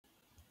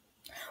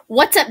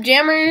What's up,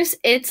 jammers?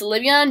 It's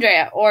Olivia and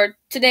Andrea, or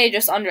today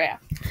just Andrea.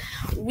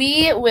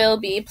 We will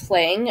be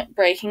playing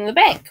Breaking the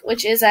Bank,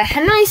 which is a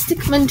Henry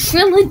Stickmin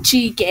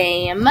trilogy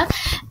game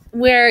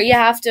where you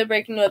have to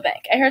break into a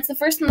bank. I heard it's the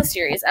first in the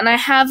series, and I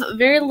have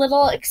very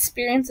little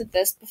experience with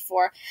this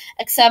before,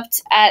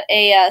 except at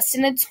a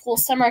Synod School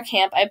summer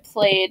camp I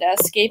played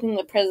Escaping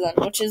the Prison,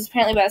 which is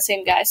apparently by the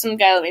same guy. Some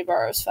guy let me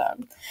borrow his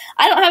phone.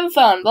 I don't have a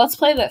phone, but let's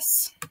play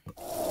this.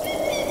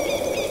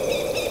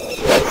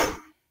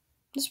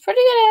 It's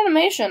pretty good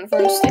animation for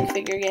a stick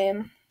figure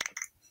game.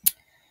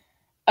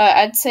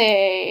 I'd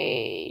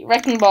say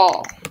Wrecking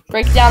Ball.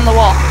 Break down the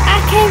wall.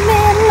 I came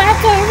in like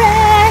a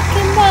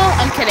wrecking ball.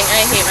 I'm kidding.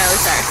 I hate Miley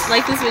Cyrus.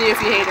 Like this video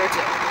if you hate her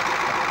too.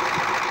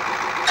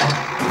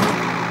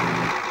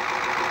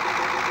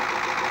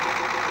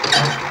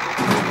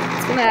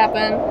 It's gonna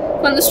happen.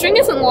 When the string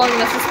isn't long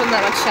enough to spend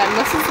that much time,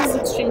 unless this is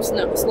extreme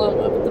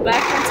slow-mo, but the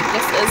background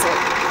just isn't.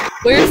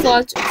 Where's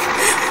logic?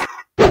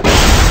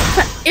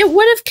 It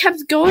would have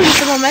kept going with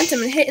the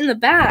momentum and hit in the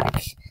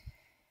back.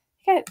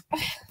 It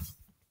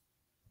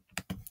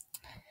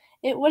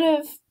would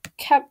have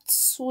kept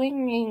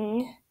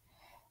swinging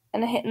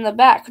and hit in the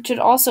back, which would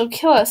also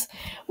kill us.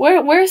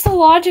 Where's the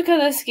logic of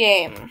this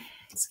game?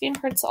 This game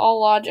hurts all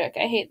logic.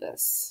 I hate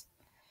this.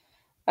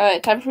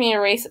 Alright, time for me to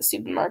erase that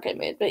stupid mark I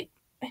made. But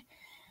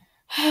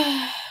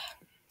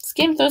this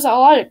game throws out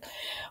logic.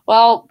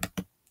 Well,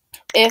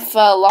 if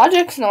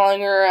logic's no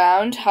longer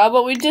around, how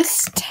about we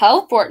just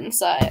teleport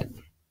inside?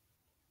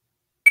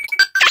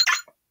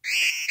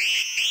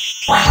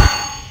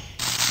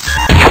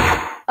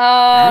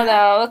 Oh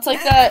no, it's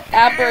like that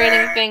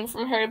apparating thing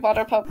from Harry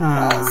Potter Puppet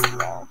Pals.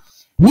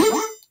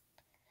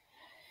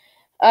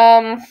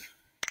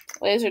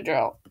 Laser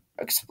drill.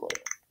 Explosion.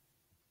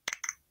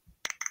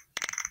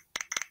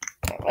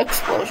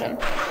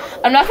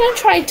 I'm not gonna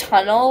try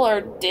tunnel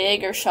or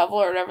dig or shovel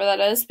or whatever that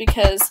is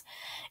because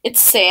it's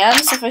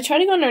sand, so if I try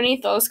to go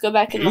underneath, I'll just go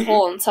back in the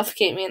hole and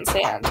suffocate me in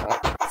sand.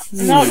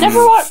 No,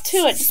 never walk to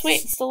it, just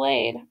wait, it's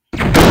delayed.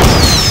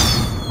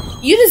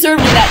 You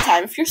deserved it that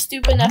time, if you're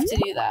stupid enough to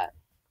do that.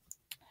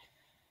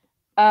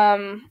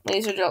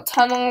 Laser drill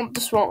tunnel,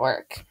 this won't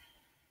work.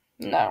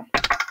 No.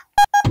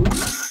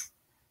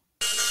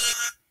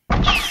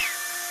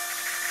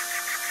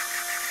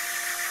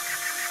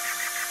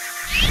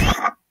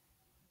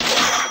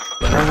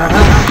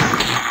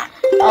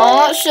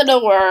 Oh, it should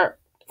have worked.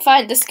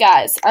 Fine,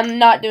 disguise. I'm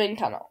not doing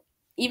tunnel.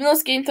 Even though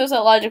this game throws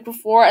out logic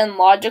before, and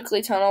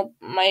logically tunnel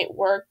might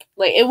work.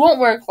 Like, it won't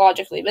work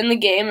logically, but in the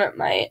game it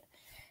might.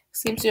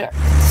 Seems to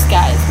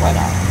disguise, why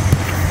not?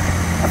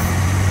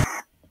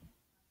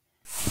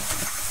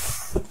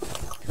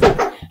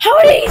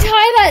 How did he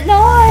tie that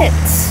knot?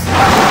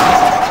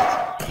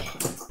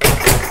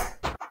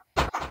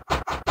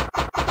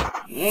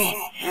 Yeah,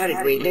 how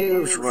did we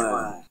lose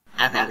one?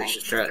 I think we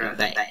should throw it in the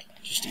bank,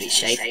 just to be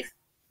safe.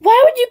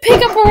 Why would you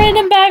pick up a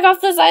random bag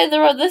off the side of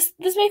the road? This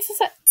makes us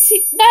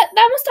see that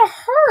must have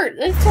hurt.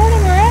 Like throwing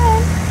him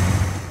around.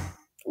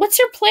 What's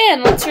your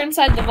plan? Once you're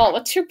inside the vault,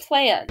 what's your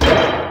plan?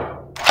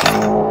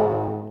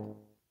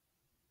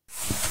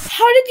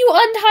 How did you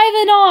untie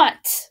the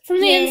knot from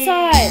the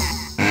inside?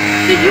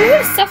 Dude, you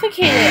would have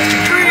suffocated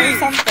or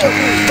something.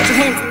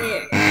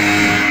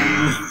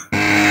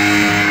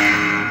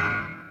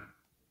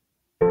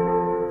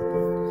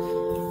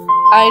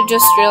 I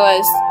just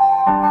realized.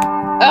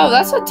 Oh,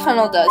 that's what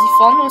tunnel does. You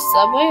fall into a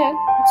subway?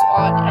 It's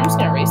odd. I'm just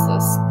gonna erase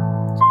this.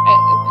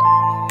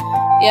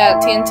 Yeah,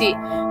 TNT.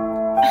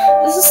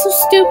 This is so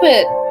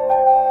stupid.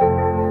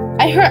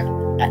 I heard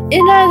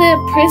in the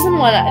prison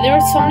one, there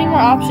were so many more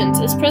options.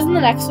 Is prison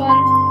the next one?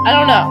 I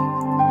don't know.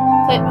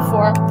 Played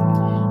before.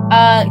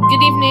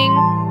 Good evening,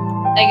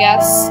 I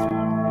guess.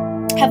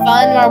 Have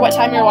fun, no matter what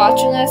time you're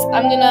watching this.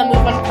 I'm gonna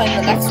move on to playing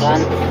the next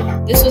one.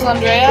 This was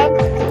Andrea,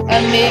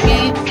 and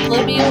maybe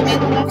Libby will be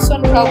the next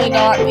one. Probably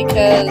not,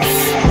 because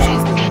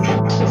she's...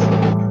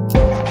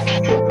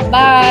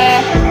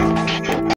 Bye!